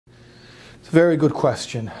It's a very good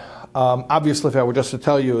question. Obviously, if I were just to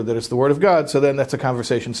tell you that it's the Word of God, so then that's a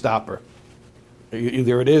conversation stopper.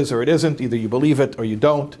 Either it is or it isn't, either you believe it or you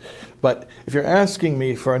don't. But if you're asking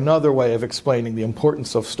me for another way of explaining the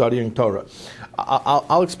importance of studying Torah,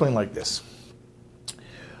 I'll explain like this.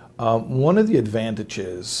 One of the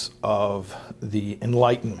advantages of the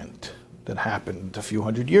Enlightenment that happened a few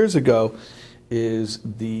hundred years ago is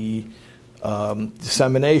the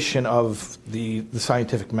dissemination of the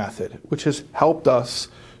scientific method, which has helped us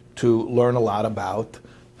to learn a lot about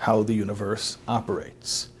how the universe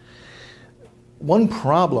operates. One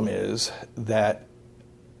problem is that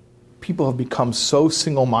people have become so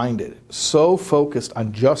single-minded, so focused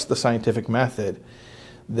on just the scientific method,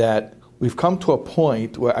 that we've come to a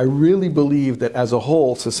point where I really believe that as a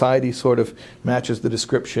whole, society sort of matches the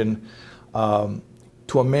description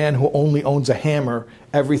to a man who only owns a hammer,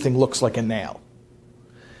 everything looks like a nail.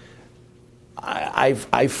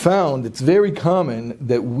 I've found it's very common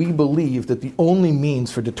that we believe that the only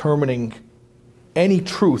means for determining any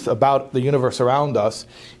truth about the universe around us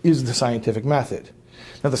is the scientific method.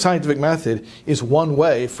 Now, the scientific method is one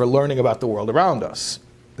way for learning about the world around us.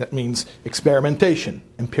 That means experimentation,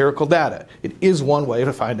 empirical data. It is one way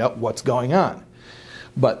to find out what's going on.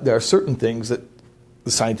 But there are certain things that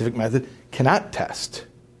the scientific method cannot test.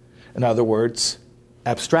 In other words,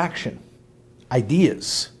 abstraction,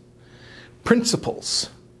 ideas, principles.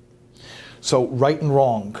 So right and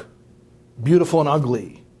wrong, beautiful and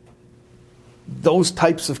ugly, those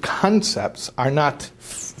types of concepts are not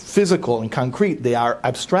physical and concrete. They are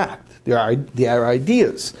abstract. They are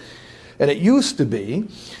ideas. And it used to be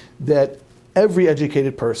that every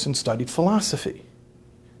educated person studied philosophy.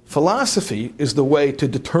 Philosophy is the way to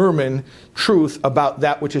determine truth about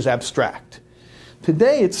that which is abstract.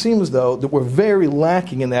 Today, it seems, though, that we're very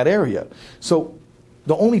lacking in that area. So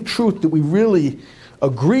the only truth that we really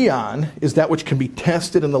agree on is that which can be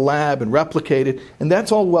tested in the lab and replicated, and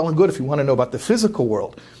that's all well and good if you want to know about the physical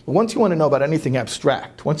world. But once you want to know about anything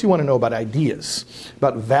abstract, once you want to know about ideas,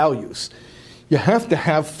 about values, you have to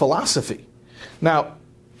have philosophy. Now,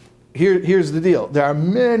 here's the deal. There are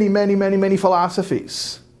many, many, many, many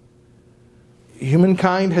philosophies.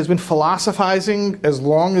 Humankind has been philosophizing as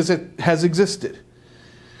long as it has existed.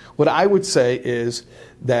 What I would say is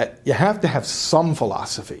that you have to have some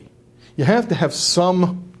philosophy. You have to have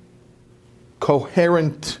some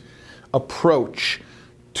coherent approach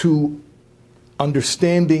to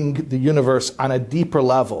understanding the universe on a deeper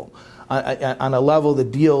level, on a level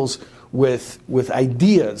that deals with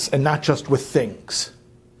ideas and not just with things.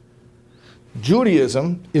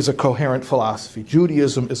 Judaism is a coherent philosophy.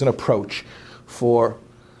 Judaism is an approach for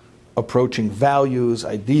approaching values,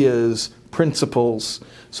 ideas, principles.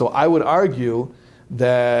 So I would argue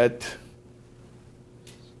that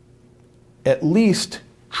at least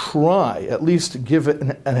give it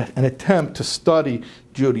an attempt to study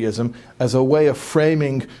Judaism as a way of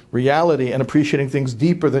framing reality and appreciating things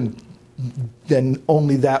deeper than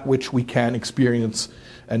only that which we can experience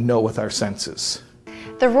and know with our senses.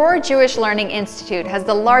 The Rohr Jewish Learning Institute has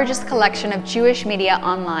the largest collection of Jewish media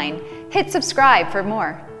online. Hit subscribe for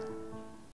more.